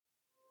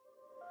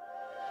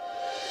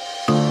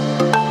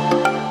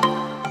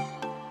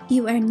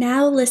You are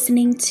now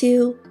listening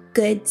to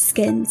Good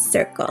Skin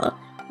Circle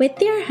with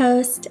your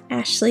host,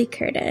 Ashley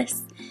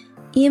Curtis.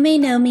 You may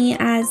know me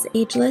as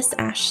Ageless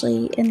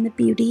Ashley in the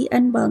beauty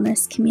and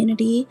wellness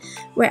community,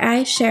 where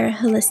I share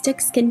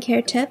holistic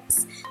skincare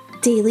tips,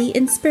 daily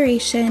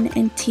inspiration,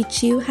 and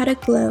teach you how to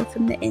glow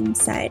from the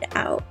inside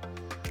out.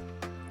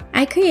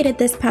 I created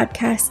this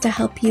podcast to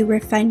help you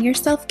refine your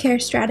self-care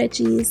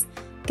strategies,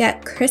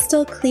 get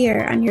crystal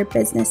clear on your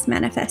business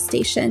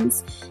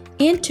manifestations,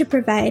 and to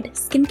provide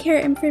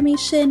skincare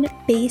information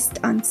based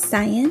on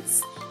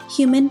science,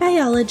 human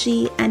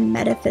biology, and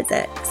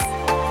metaphysics.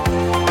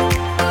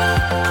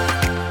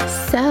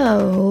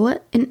 So,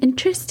 an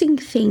interesting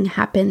thing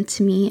happened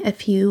to me a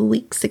few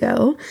weeks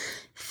ago.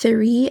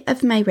 3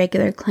 of my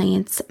regular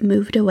clients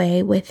moved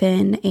away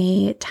within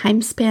a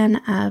time span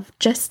of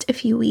just a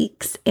few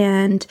weeks,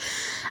 and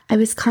I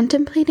was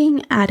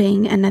contemplating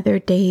adding another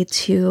day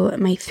to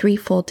my 3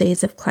 full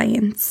days of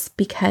clients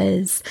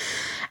because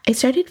I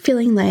started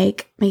feeling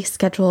like my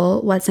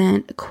schedule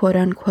wasn't quote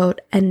unquote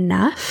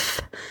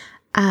enough.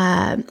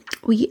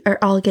 We are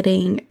all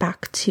getting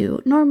back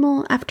to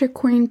normal after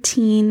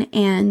quarantine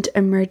and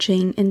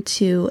emerging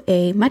into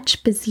a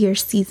much busier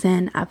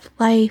season of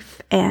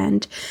life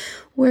and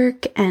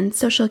work and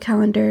social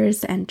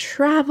calendars and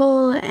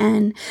travel.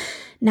 And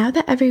now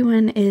that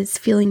everyone is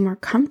feeling more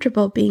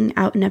comfortable being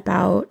out and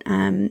about,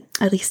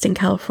 at least in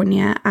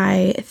California,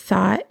 I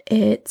thought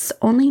it's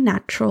only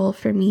natural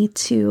for me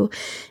to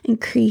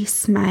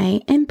increase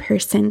my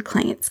in-person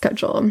client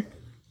schedule.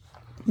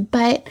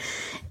 But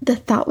the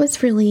thought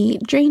was really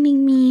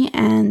draining me,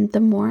 and the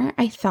more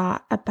I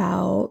thought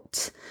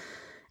about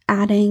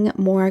adding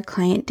more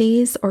client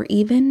days or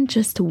even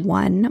just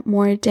one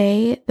more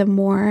day, the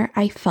more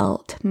I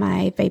felt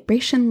my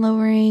vibration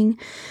lowering.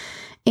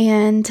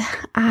 And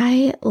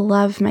I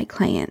love my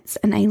clients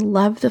and I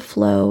love the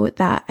flow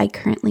that I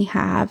currently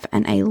have.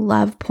 And I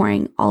love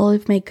pouring all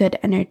of my good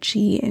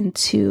energy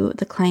into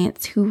the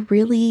clients who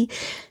really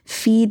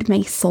feed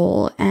my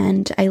soul.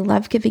 And I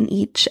love giving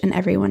each and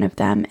every one of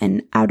them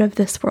an out of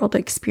this world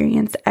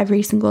experience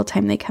every single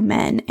time they come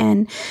in.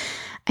 And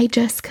I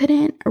just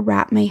couldn't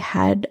wrap my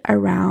head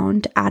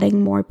around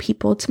adding more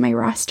people to my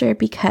roster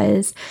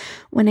because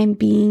when I'm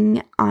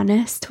being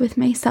honest with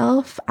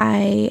myself,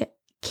 I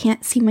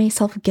can't see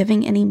myself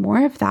giving any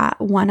more of that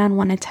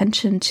one-on-one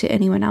attention to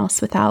anyone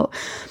else without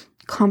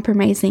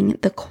compromising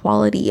the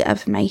quality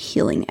of my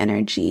healing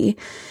energy.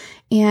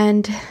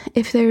 And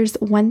if there's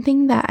one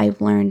thing that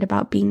I've learned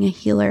about being a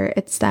healer,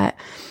 it's that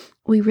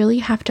we really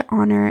have to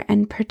honor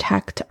and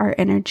protect our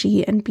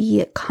energy and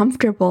be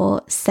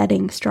comfortable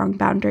setting strong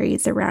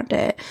boundaries around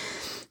it.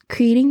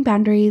 Creating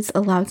boundaries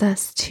allows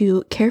us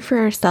to care for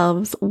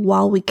ourselves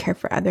while we care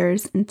for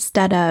others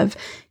instead of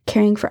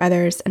caring for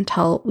others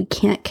until we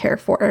can't care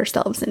for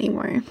ourselves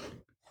anymore.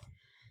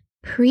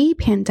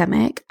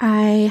 Pre-pandemic,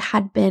 I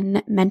had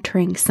been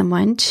mentoring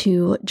someone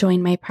to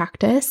join my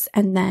practice,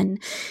 and then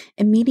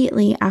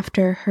immediately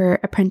after her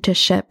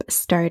apprenticeship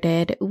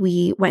started,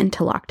 we went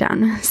into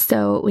lockdown.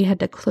 So we had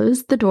to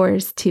close the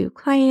doors to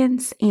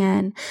clients,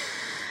 and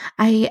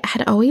I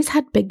had always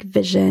had big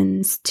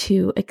visions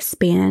to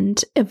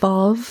expand,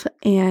 evolve,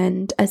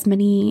 and as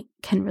many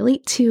can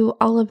relate to,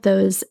 all of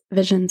those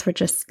visions were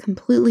just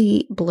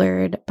completely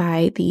blurred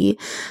by the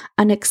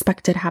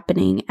unexpected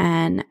happening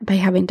and by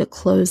having to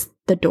close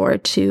the door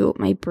to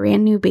my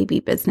brand new baby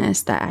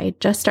business that I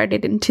just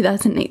started in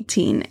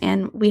 2018.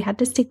 And we had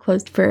to stay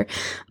closed for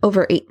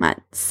over 8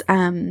 months.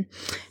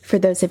 For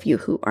those of you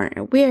who aren't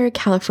aware,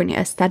 California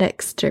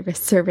aesthetics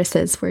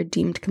services were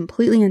deemed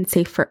completely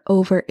unsafe for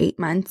over 8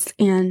 months.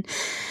 And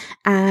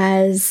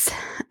as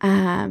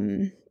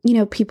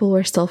people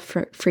were still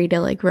free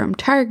to roam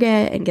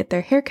Target and get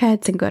their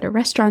haircuts and go to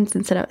restaurants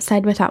and sit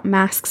outside without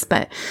masks,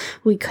 but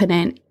we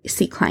couldn't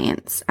see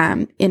clients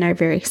in our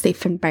very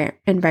safe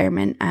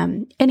environment.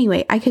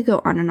 Anyway, I could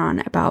go on and on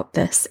about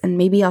this, and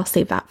maybe I'll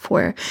save that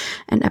for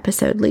an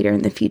episode later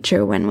in the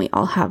future when we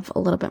all have a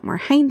little bit more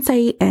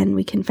hindsight and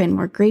we can find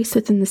more grace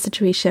within the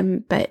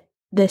situation. But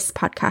this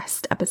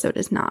podcast episode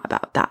is not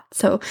about that.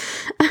 So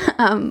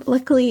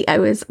luckily, I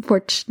was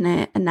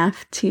fortunate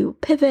enough to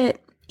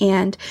pivot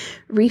and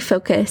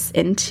refocus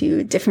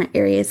into different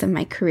areas of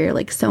my career,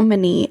 like so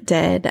many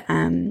did,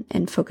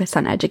 and focus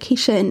on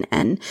education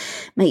and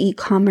my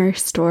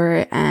e-commerce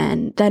store.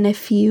 And then a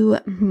few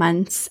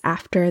months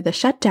after the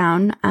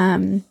shutdown,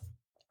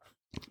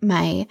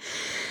 my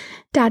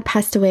dad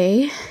passed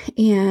away,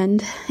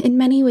 and in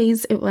many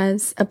ways it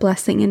was a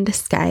blessing in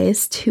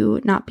disguise to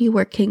not be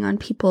working on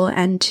people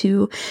and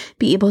to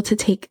be able to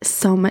take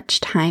so much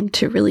time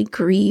to really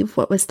grieve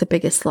what was the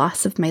biggest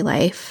loss of my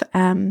life.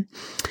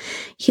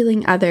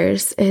 Healing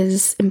others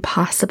is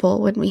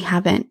impossible when we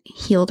haven't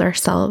healed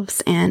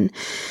ourselves, and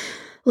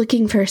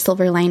looking for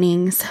silver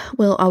linings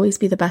will always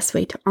be the best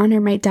way to honor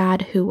my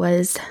dad, who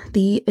was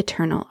the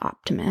eternal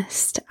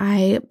optimist.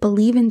 I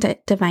believe in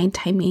divine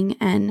timing,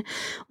 and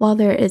while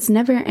there is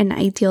never an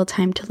ideal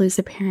time to lose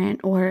a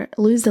parent or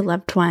lose a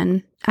loved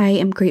one, I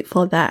am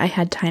grateful that I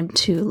had time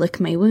to lick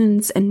my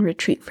wounds and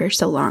retreat for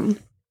so long.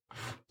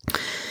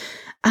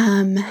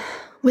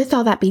 With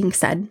all that being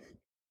said,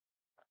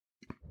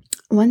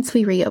 once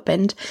we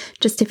reopened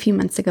just a few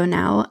months ago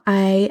now,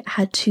 I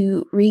had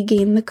to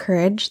regain the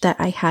courage that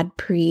I had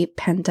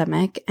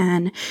pre-pandemic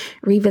and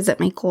revisit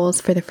my goals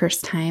for the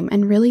first time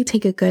and really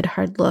take a good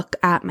hard look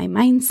at my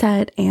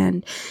mindset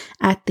and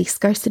at the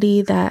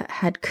scarcity that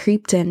had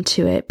creeped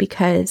into it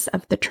because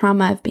of the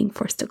trauma of being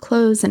forced to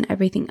close and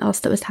everything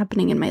else that was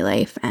happening in my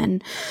life.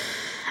 And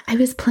I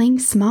was playing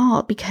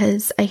small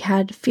because I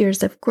had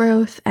fears of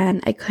growth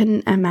and I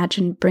couldn't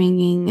imagine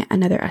bringing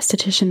another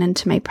esthetician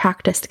into my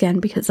practice again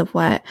because of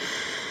what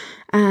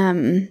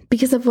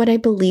I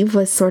believe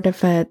was sort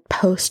of a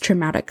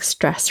post-traumatic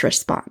stress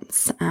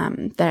response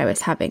that I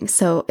was having.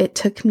 So it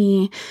took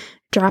me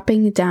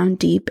dropping down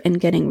deep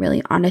and getting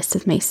really honest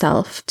with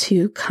myself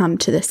to come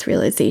to this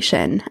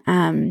realization.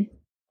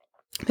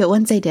 But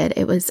once I did,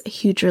 it was a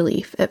huge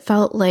relief. It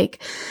felt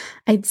like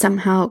I'd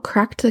somehow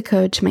cracked the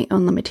code to my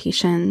own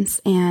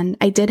limitations, and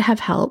I did have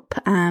help.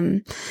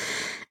 And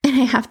I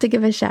have to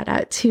give a shout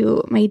out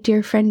to my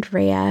dear friend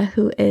Rhea,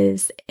 who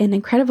is an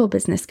incredible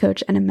business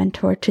coach and a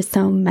mentor to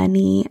so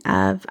many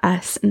of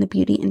us in the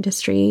beauty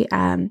industry.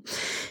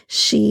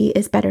 She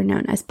is better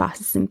known as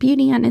Bosses in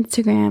Beauty on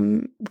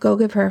Instagram. Go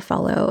give her a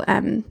follow.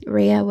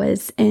 Rhea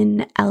was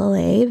in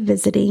LA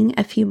visiting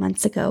a few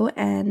months ago,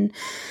 and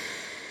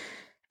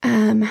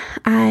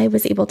I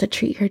was able to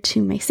treat her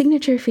to my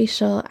signature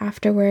facial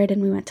afterward,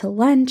 and we went to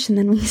lunch, and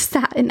then we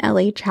sat in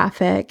LA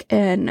traffic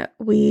and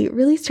we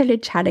really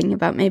started chatting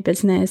about my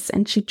business,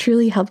 and she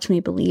truly helped me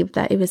believe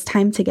that it was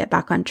time to get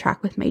back on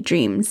track with my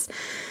dreams.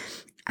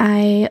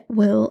 I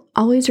will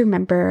always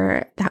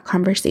remember that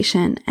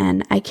conversation,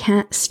 and I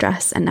can't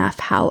stress enough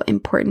how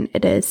important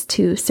it is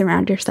to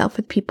surround yourself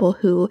with people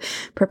who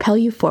propel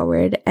you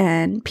forward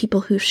and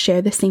people who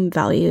share the same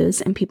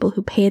values and people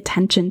who pay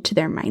attention to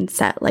their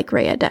mindset like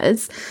Rhea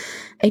does.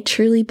 I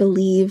truly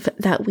believe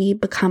that we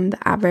become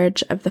the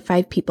average of the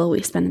 5 people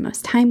we spend the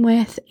most time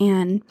with,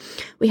 and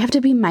we have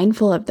to be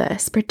mindful of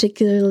this,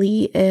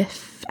 particularly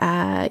if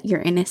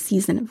you're in a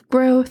season of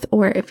growth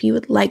or if you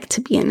would like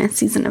to be in a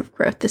season of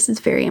growth. This is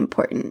very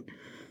important.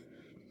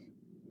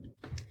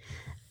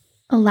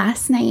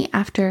 Last night,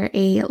 after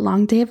a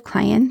long day of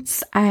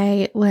clients,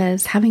 I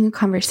was having a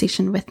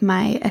conversation with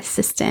my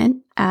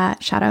assistant,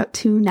 shout out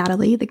to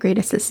Natalie, the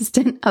greatest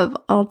assistant of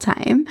all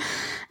time,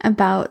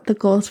 about the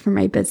goals for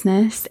my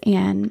business.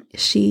 And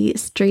she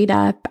straight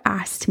up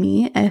asked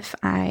me if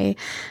I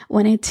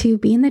wanted to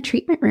be in the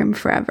treatment room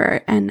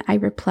forever. And I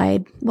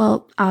replied,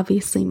 well,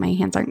 obviously my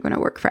hands aren't going to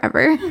work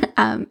forever.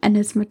 And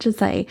as much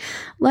as I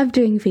love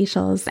doing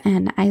facials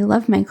and I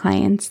love my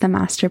clients, the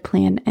master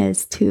plan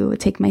is to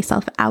take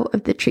myself out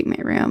of the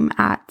treatment room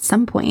at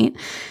some point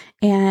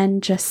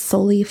and just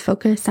solely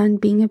focus on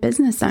being a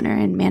business owner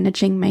and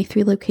managing my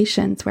 3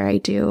 locations where I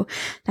do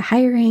the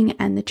hiring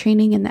and the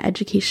training and the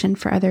education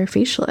for other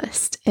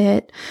facialists.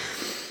 It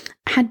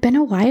had been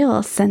a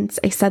while since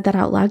I said that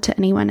out loud to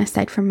anyone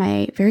aside from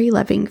my very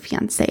loving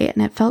fiance,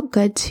 and it felt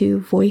good to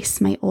voice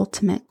my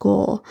ultimate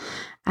goal.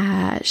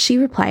 She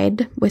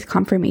replied with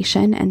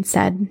confirmation and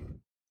said,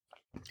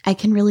 I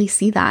can really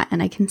see that,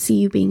 and I can see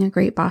you being a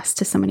great boss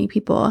to so many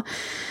people.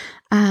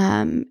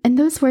 And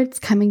those words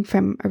coming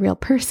from a real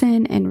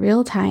person in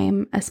real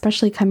time,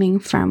 especially coming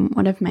from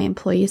one of my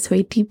employees who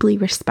I deeply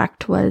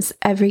respect, was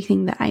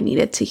everything that I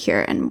needed to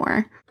hear and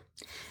more.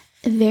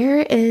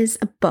 There is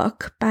a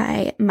book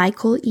by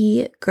Michael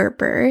E.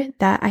 Gerber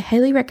that I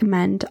highly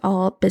recommend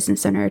all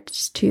business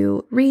owners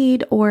to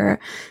read, or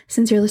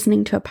since you're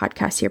listening to a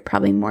podcast, you're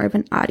probably more of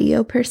an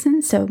audio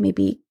person, so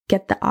maybe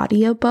get the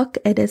audio book.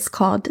 It is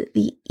called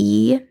The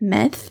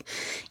E-Myth.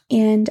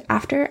 And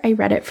after I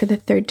read it for the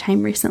 3rd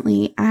time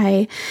recently,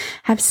 I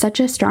have such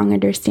a strong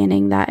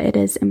understanding that it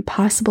is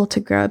impossible to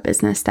grow a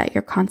business that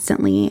you're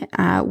constantly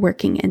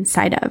working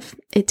inside of.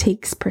 It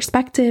takes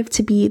perspective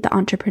to be the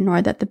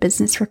entrepreneur that the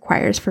business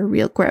requires for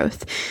real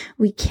growth.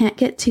 We can't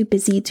get too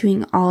busy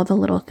doing all the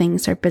little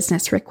things our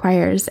business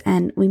requires,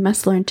 and we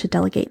must learn to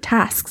delegate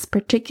tasks,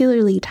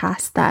 particularly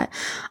tasks that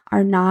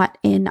are not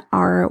in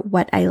our,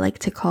 what I like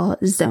to call,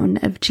 zone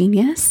of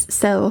genius,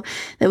 so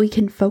that we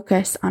can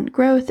focus on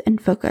growth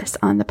and focus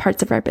on the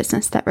parts of our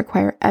business that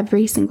require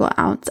every single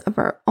ounce of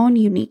our own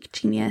unique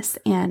genius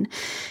and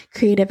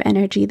creative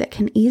energy that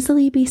can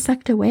easily be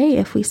sucked away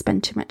if we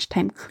spend too much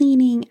time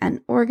cleaning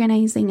and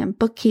organizing and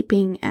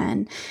bookkeeping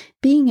and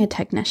being a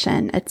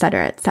technician,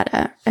 etc.,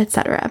 etc.,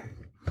 etc.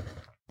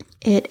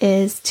 It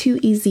is too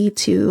easy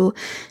to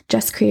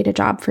just create a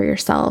job for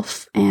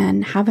yourself,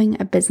 and having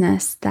a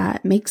business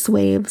that makes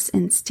waves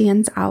and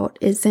stands out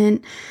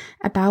isn't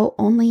about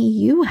only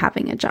you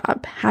having a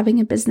job.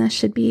 Having a business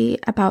should be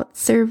about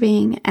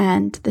serving,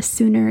 and the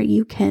sooner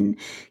you can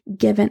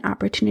give an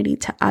opportunity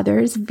to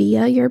others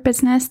via your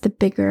business, the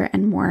bigger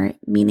and more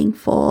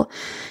meaningful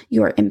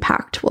your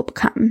impact will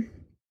become.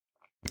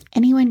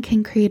 Anyone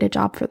can create a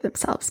job for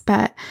themselves,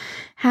 but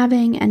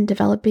having and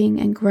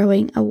developing and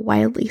growing a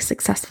wildly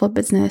successful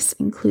business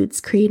includes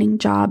creating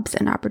jobs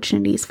and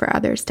opportunities for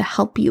others to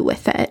help you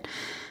with it.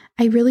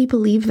 I really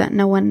believe that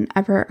no one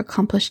ever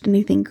accomplished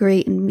anything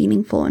great and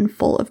meaningful and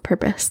full of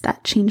purpose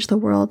that changed the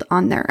world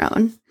on their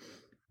own.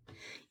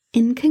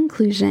 In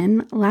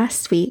conclusion,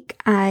 last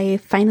week, I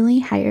finally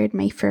hired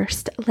my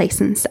first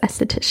licensed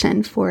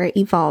esthetician for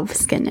Evolve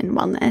Skin and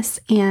Wellness.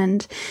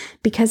 And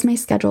because my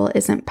schedule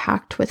isn't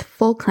packed with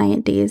full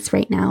client days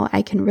right now,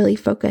 I can really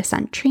focus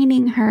on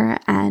training her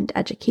and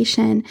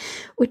education,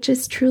 which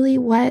is truly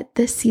what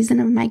this season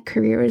of my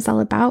career is all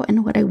about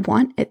and what I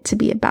want it to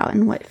be about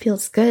and what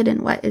feels good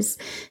and what is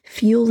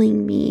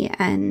fueling me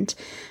and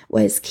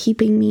was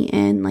keeping me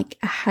in like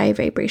a high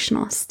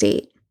vibrational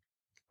state.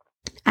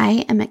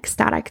 I am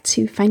ecstatic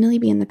to finally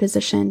be in the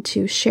position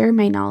to share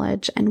my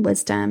knowledge and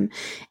wisdom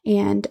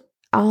and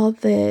all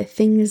the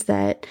things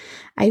that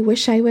I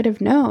wish I would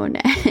have known.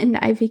 And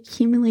I've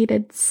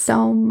accumulated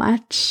so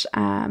much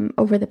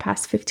over the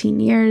past 15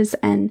 years.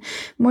 And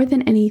more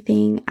than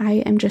anything,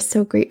 I am just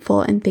so grateful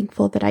and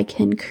thankful that I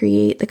can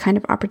create the kind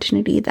of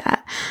opportunity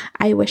that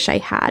I wish I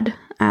had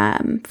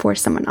for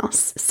someone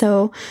else.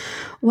 So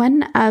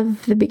one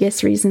of the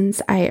biggest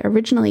reasons I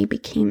originally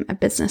became a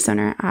business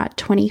owner at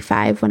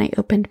 25 when I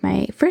opened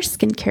my first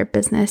skincare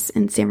business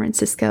in San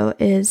Francisco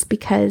is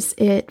because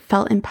it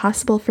felt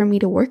impossible for me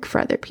to work for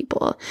other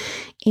people.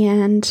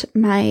 And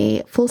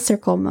my full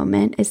circle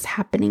moment is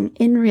happening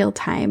in real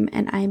time,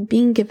 and I'm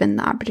being given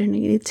the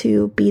opportunity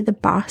to be the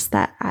boss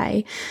that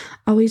I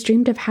always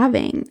dreamed of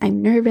having.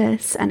 I'm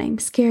nervous and I'm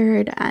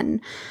scared,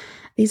 and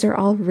these are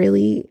all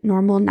really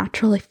normal,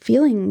 natural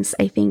feelings,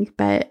 I think,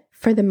 but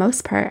for the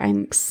most part,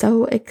 I'm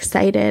so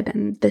excited,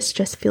 and this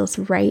just feels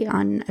right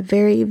on a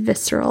very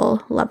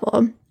visceral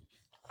level.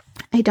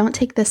 I don't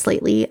take this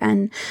lightly,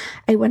 and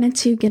I wanted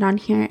to get on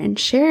here and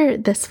share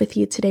this with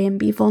you today and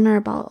be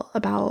vulnerable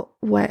about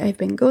what I've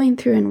been going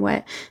through and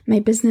what my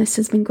business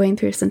has been going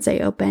through since I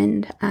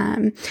opened.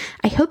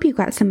 I hope you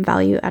got some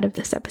value out of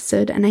this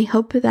episode, and I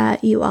hope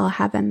that you all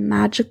have a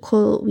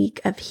magical week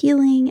of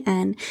healing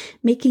and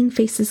making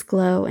faces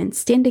glow and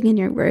standing in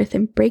your worth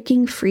and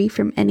breaking free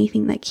from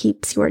anything that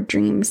keeps your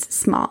dreams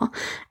small.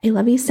 I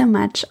love you so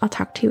much. I'll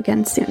talk to you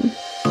again soon.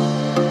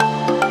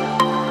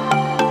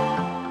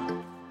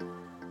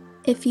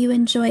 If you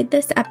enjoyed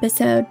this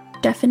episode,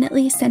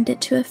 definitely send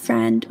it to a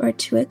friend or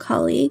to a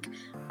colleague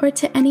or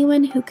to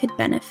anyone who could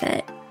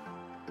benefit.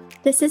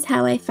 This is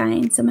how I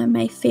find some of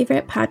my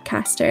favorite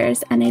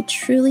podcasters, and I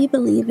truly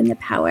believe in the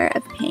power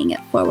of paying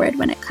it forward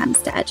when it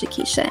comes to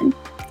education.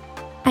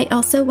 I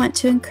also want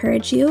to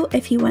encourage you,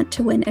 if you want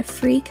to win a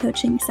free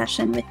coaching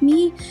session with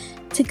me,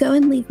 to go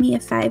and leave me a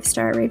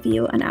 5-star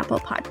review on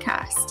Apple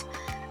Podcast.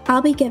 I'll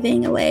be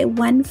giving away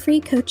 1 free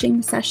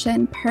coaching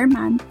session per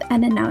month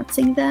and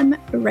announcing them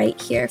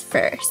right here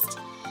first.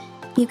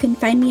 You can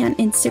find me on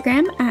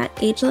Instagram at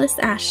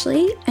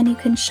AgelessAshley, and you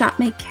can shop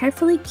my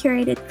carefully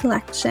curated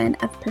collection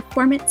of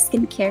performance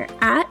skincare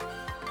at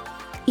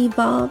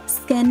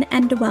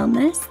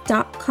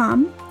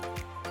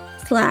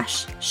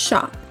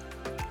evolveskinandwellness.com/shop.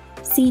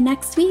 See you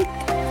next week.